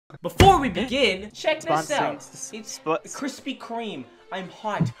Before we begin, check this Sponsoring out. It's Krispy Kreme. I'm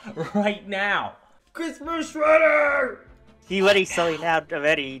hot right now. Christmas sweater! He already selling out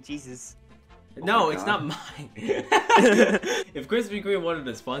already, Jesus. No, it's not mine. If Krispy Kreme wanted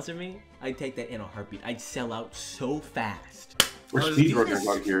to sponsor me, I'd take that in a heartbeat. I'd sell out so fast. We're speedrunners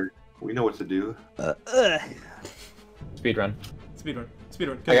out here. We know what to do. Speedrun. Speedrun.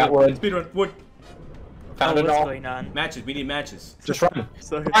 Speedrun. I got wood. Speedrun. Wood. Found it what's all. going on? Matches. We need matches. Just run.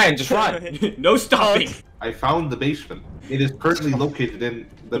 Sorry. Ryan, just run. No stopping. I found the basement. It is currently located in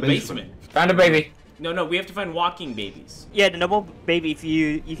the basement. Found a baby. No, we have to find walking babies. Yeah, the normal baby, if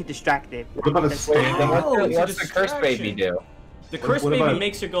you can distract it. What about a Wait, snake? then Oh, it's a what's the cursed baby distraction. do? The cursed what baby about-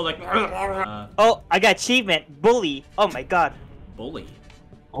 makes her go like. Oh, I got achievement. Bully. Oh my god. Bully.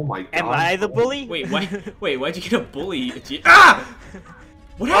 Oh my god. Am I the bully? Wait, why'd you get a bully? Ah!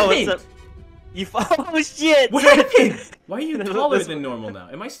 What Oh, happened? what's up? You oh shit! What happened? Why are you taller than normal now?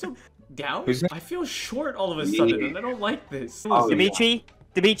 Am I still down? Who's that? I feel short all of a sudden, and I don't like this. Oh, Dimitri?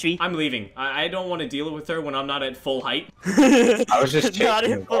 I'm leaving. I don't want to deal with her when I'm not at full height. I was just Not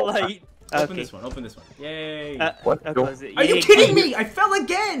chasing in you. polite. Open Okay. this one. Open this one. Yay! What? I'll close it. Are you kidding me? I fell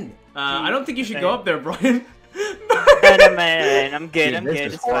again. I don't think you should go up there, Brian. No, man, I'm good. Dude, I'm this good.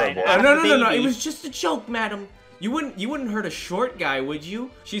 is It's fine. horrible. I'm No. the It baby. was just a joke, madam. You wouldn't hurt a short guy, would you?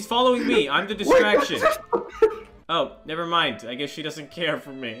 She's following me. I'm the distraction. Oh, never mind. I guess she doesn't care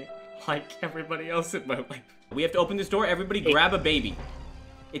for me, like everybody else in my life. We have to open this door. Everybody grab a baby.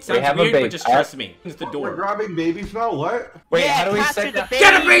 It sounds have a weird, baby. but just trust me. It's the We're door. grabbing babies now, what? Wait, Yeah, how do we capture set the that?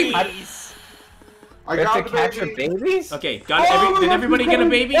 Get a baby! babies. I We have got to the capture baby. babies? Okay, got Oh, did everybody get a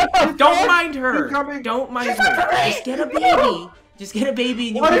baby? What the Don't fuck? mind her. He's coming. Don't mind her. Just get a baby. Just get a baby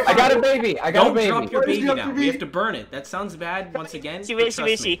and you What will if- I got a find- baby. I got a Don't baby. drop your What does baby he have now. to We be? have to burn it. That sounds bad once again. She but wishy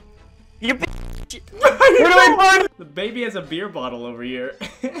trust me. wishy. You Where do I burn? The baby has a beer bottle over here.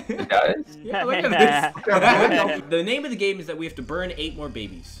 It does? Yeah, look at this. The name of the game is that we have to burn 8 more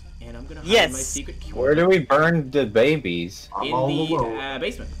babies. And I'm gonna hide Yes. my secret cure Where do we burn the babies? in all the alone.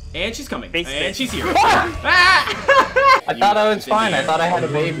 basement. And she's coming. Basement. And she's here. Ah! I thought I was fine. I thought I had a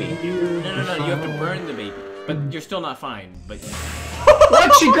baby. No. You have to burn the baby. But you're still not fine. But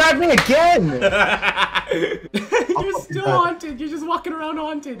What? She grabbed me again! you're still haunted. You're just walking around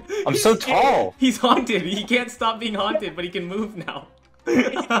haunted. I'm so tall. He's haunted. He can't stop being haunted, but he can move now.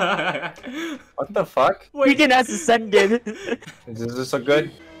 What the fuck? We can ask the sun did. Is this so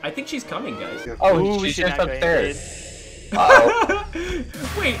good? I think she's coming, guys. Oh, Ooh, she's she's just not going upstairs. Uh-oh.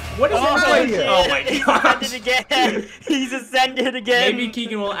 Wait, what is Oh, this like? shit. Oh my He's gosh. ascended again. He's ascended again. Maybe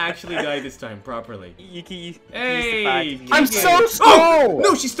Keegan will actually die this time properly. You can use Hey, the I'm Keegan. so slow! Oh!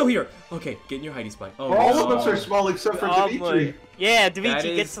 No, she's still here. Okay, get in your hiding spot. Oh, All no. of us are small except for Oh, Dimitri. boy. Yeah, That,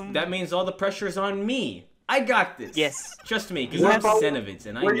 Dimitri, get some. that means all the pressure is on me. I got this. Yes. Trust me, because You I'm have- Senevids,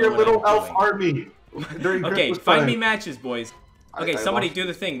 and I We're know your what little I'm elf doing. army. During Okay, Christmas find time. me matches, boys. Okay, I somebody lost. do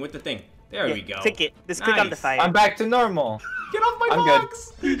the thing with the thing. There Yeah, we go. Click it. Just click on the Nice. fire. I'm back to normal. Get off my I'm good.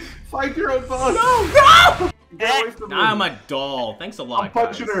 box! Fight your own boss. No! Get away from me. I'm a doll. Thanks a lot, I'm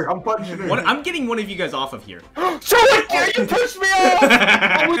punching guys. her. I'm punching her. I'm getting one of you guys off of here. So what? You pushed me off! What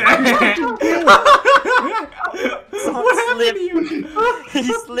happened to you? He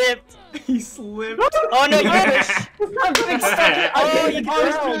slipped. He slipped. Oh no, you Oh, you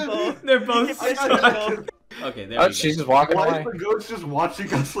can They're both I stuck. got you. Okay, there Oh, we she's go. just walking Why away. is the ghost just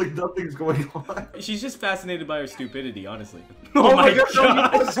watching us like nothing's going on? She's just fascinated by her stupidity, honestly. Oh my god.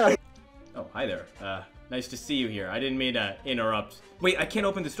 gosh. Oh, hi there. Nice to see you here. I didn't mean to interrupt. Wait, I can't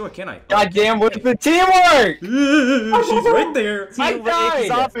open this door, can I? Goddamn, where's the teamwork? She's right there. I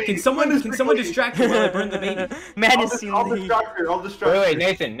died. Can someone distract her while I burn the baby? Man I'll is distract her. I'll distract her. Wait,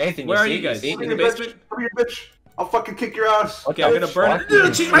 Nathan, Where are see- you guys? see? In the basement? Come here, bitch. I'll fucking kick your ass. Okay, I'm gonna burn it.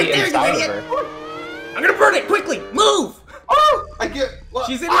 Fuck, She's right there, you inside of idiot. her. I'm gonna burn it quickly. Move. Oh, I get. Look.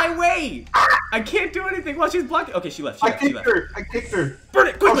 She's in my way. I can't do anything while she's blocking. Okay, she left. She I left. She kicked left. her. I kicked her. Burn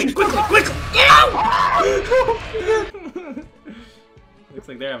it quickly, she's quickly, coming. quickly. Ow! Looks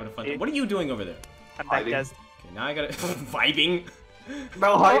like they're having a fun time. What are you doing over there? I'm back, guys. Okay, now I gotta vibing.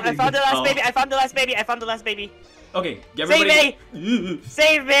 No Oh, hiding. I found the last Oh. baby. I found the last baby. I found the last baby. Okay, get Save everybody.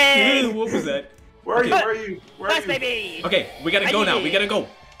 Save me! What was that? Where are you? Okay. Where are you? Where are Last you? baby! Okay, we gotta go now. We gotta go.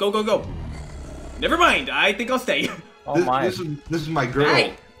 Go, go, go. Never mind. I think I'll stay. Oh This, my. this is my girl.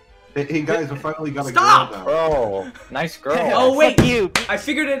 Hey. Hey guys, I finally got a Stop! girl now. Bro, nice girl. Oh wait, Fuck you! I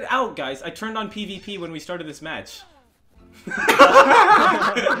figured it out, guys. I turned on PvP when we started this match.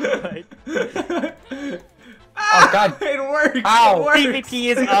 Oh god. It worked. Ow. It worked.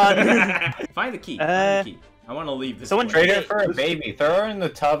 PvP is on. Find the key. Find the key. I want to leave this. Someone place. Trade her for a baby. Throw her in the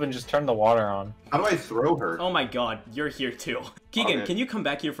tub and just turn the water on. How do I throw her? Oh my god, you're here too. Keegan, Okay. can you come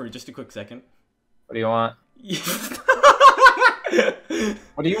back here for just a quick second? What do you want?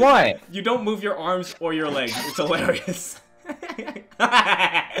 What do you want? You don't move your arms or your legs. It's hilarious.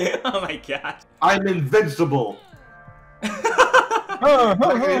 Oh my god. I'm invincible. I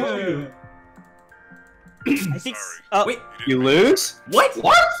think. Oh, Wait, You lose? what?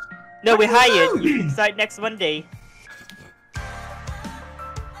 What? no, we hired. You can start next Monday.